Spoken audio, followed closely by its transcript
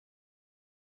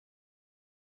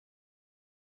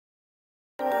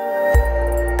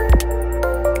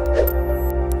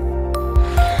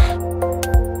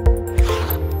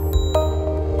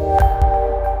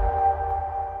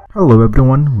Hello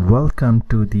everyone, welcome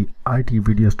to the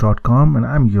itvideos.com and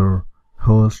I'm your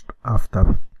host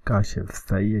Aftab Kashif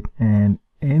Syed, and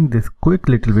in this quick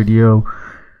little video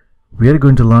we are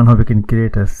going to learn how we can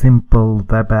create a simple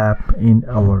web app in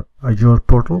our Azure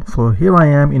portal. So here I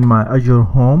am in my Azure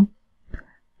home,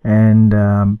 and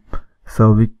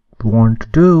so what we want to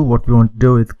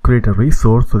do is create a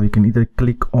resource. So we can either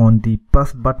click on the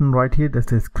plus button right here that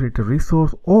says create a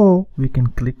resource, or we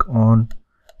can click on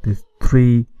this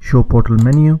 3 show portal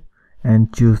menu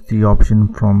and choose the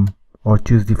option from, or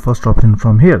choose the first option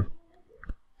from here,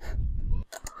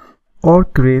 or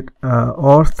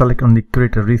or select on the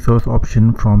create a resource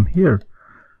option from here.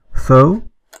 So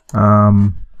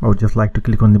I would just like to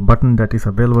click on the button that is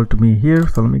available to me here.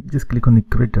 So let me just click on the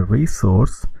create a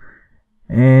resource,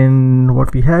 and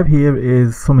what we have here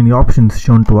is so many options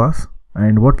shown to us,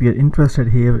 and what we are interested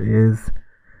here is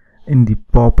in the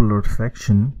popular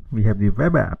section we have the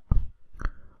web app,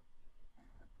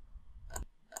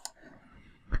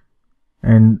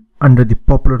 and under the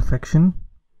popular section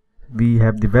we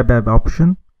have the web app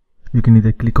option. You can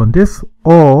either click on this,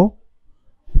 or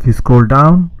if you scroll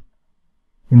down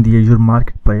in the Azure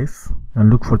marketplace and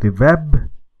look for the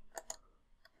web,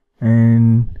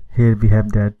 and here we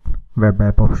have that web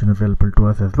app option available to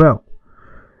us as well.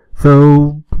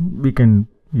 So we can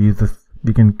use this,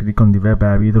 we can click on the web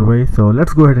app either way. So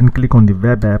let's go ahead and click on the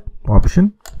web app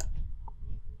option.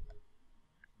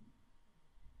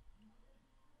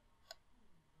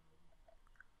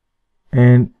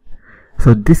 And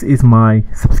so this is my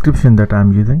subscription that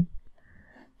I'm using,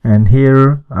 and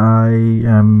here I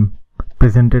am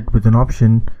presented with an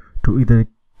option to either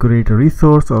create a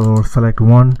resource or select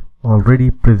one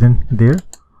already present there.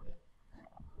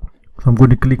 So I'm going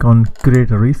to click on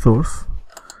create a resource,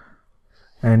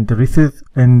 and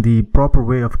the proper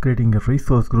way of creating a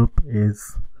resource group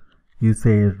is you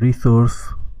say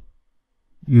resource,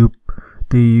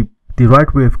 the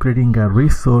right way of creating a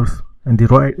resource, and the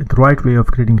right way of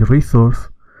creating a resource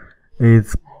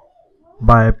is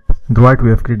by the right way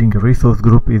of creating a resource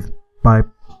group is by,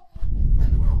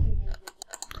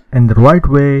 and the right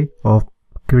way of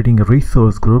creating a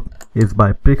resource group is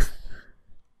by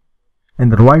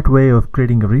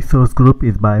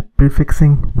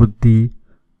prefixing with the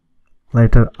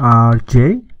letter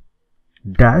RJ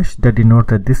dash that denote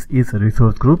that this is a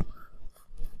resource group.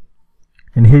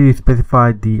 And here you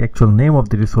specify the actual name of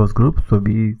the resource group. So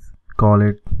we call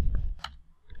it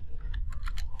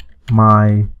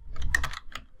my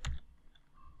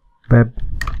web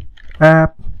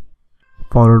app,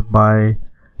 followed by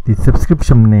the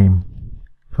subscription name.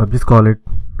 So I'll just call it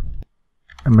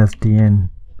MSDN.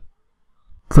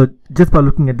 So just by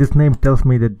looking at this name tells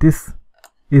me that this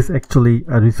is actually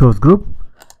a resource group,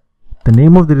 the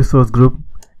name of the resource group,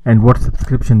 and what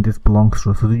subscription this belongs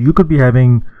to. So you could be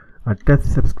having a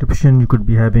test subscription, you could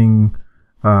be having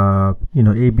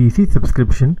ABC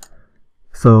subscription.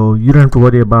 So you don't have to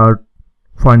worry about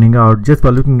finding out. Just by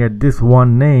looking at this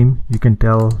one name you can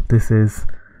tell this is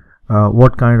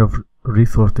what kind of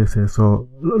resource this is. So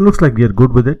looks like we are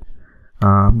good with it.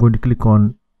 I'm going to click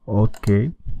on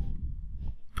OK.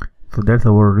 So that's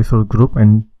our resource group,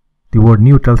 and the word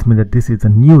new tells me that this is a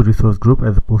new resource group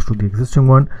as opposed to the existing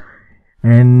one.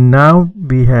 And now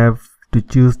we have to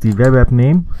choose the web app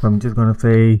name. So I'm just going to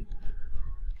say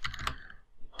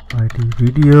IT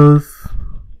videos.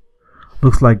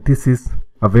 Looks like this is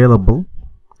available.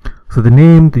 So the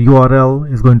name, the URL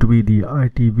is going to be the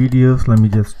IT videos. Let me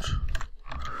just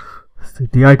say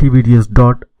the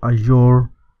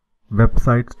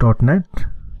itvideos.azurewebsites.net.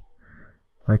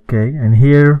 Okay, and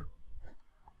here,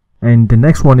 and the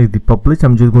next one is the publish.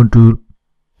 I'm just going to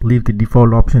leave the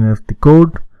default option as the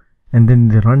code, and then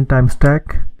the runtime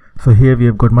stack. So here we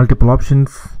have got multiple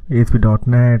options,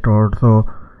 ASP.NET or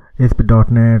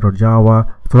ASP.NET or Java.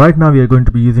 So right now we are going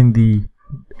to be using the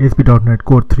ASP.NET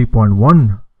Core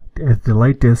 3.1 as the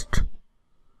latest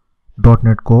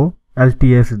 .NET Core.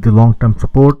 LTS is the long-term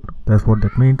support, that's what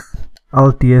that means.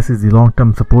 LTS is the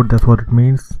long-term support, that's what it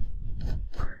means.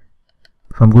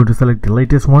 So I'm going to select the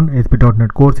latest one,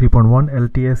 ASP.NET Core 3.1.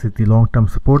 LTS is the long-term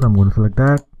support. I'm going to select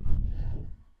that.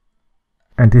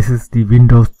 And this is the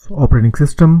Windows operating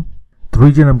system. The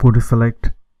region, I'm going to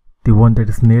select the one that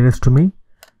is nearest to me.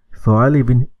 So I live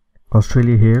in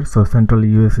Australia here, so Central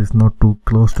US is not too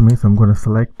close to me. So I'm going to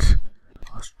select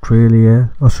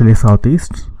Australia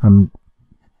Southeast.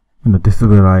 This is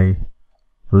where I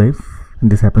live,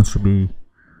 and this happens to be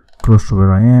close to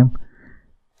where I am.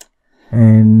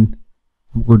 And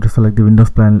I'm going to select the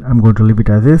Windows plan. I'm going to leave it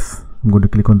as is. I'm going to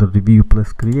click on the review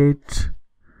plus create,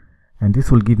 and this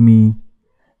will give me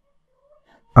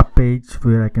a page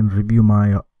where I can review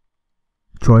my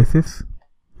choices.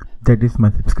 That is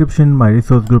my subscription, my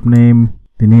resource group name,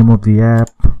 the name of the app,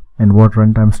 and what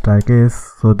runtime stack is.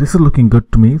 So this is looking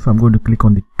good to me, so I'm going to click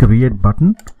on the create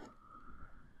button.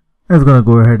 It's going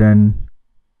to go ahead and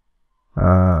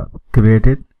create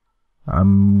it.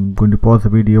 I'm going to pause the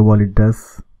video while it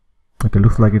does. Okay,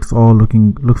 looks like it's all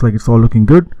looking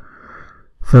good.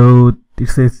 So it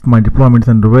says my deployment is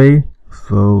underway,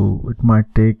 so it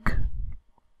might take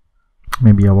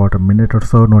maybe about a minute or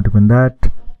so, not even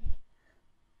that.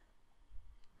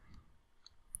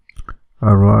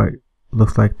 Alright,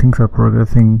 looks like things are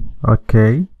progressing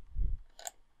okay.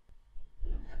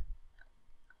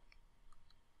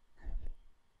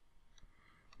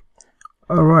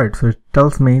 Alright, so it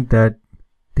tells me that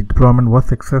the deployment was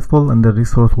successful and the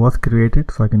resource was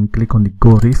created, so I can click on the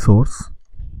Go Resource.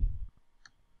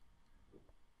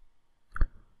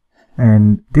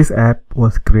 And this app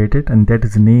was created, and that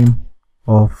is the name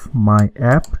of my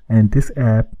app, and this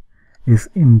app is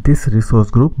in this resource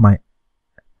group, my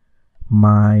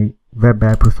web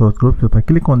app resource group. So if I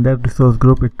click on that resource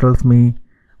group, it tells me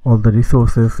all the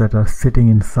resources that are sitting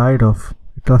inside of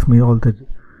it. Tells me all the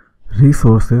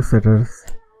resources that are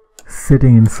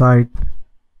sitting inside.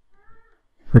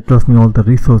 It tells me all the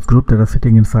resource group that are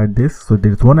sitting inside this. So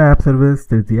there's one app service,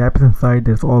 there's the apps inside,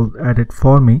 there's all added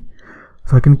for me.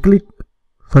 So I can click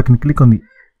on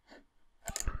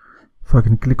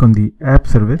the app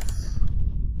service,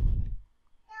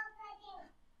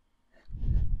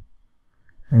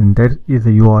 and that is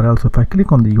the URL. So if I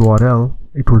click on the URL,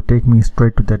 it will take me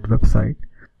straight to that website.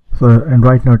 So, and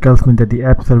right now it tells me that the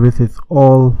app service is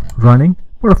all running,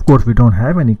 but of course we don't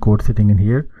have any code sitting in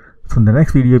here. So in the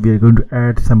next video we are going to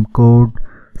add some code,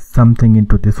 something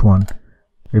into this one.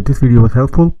 If this video was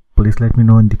helpful, please let me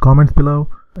know in the comments below,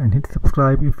 and hit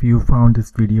subscribe if you found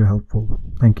this video helpful.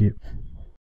 Thank you.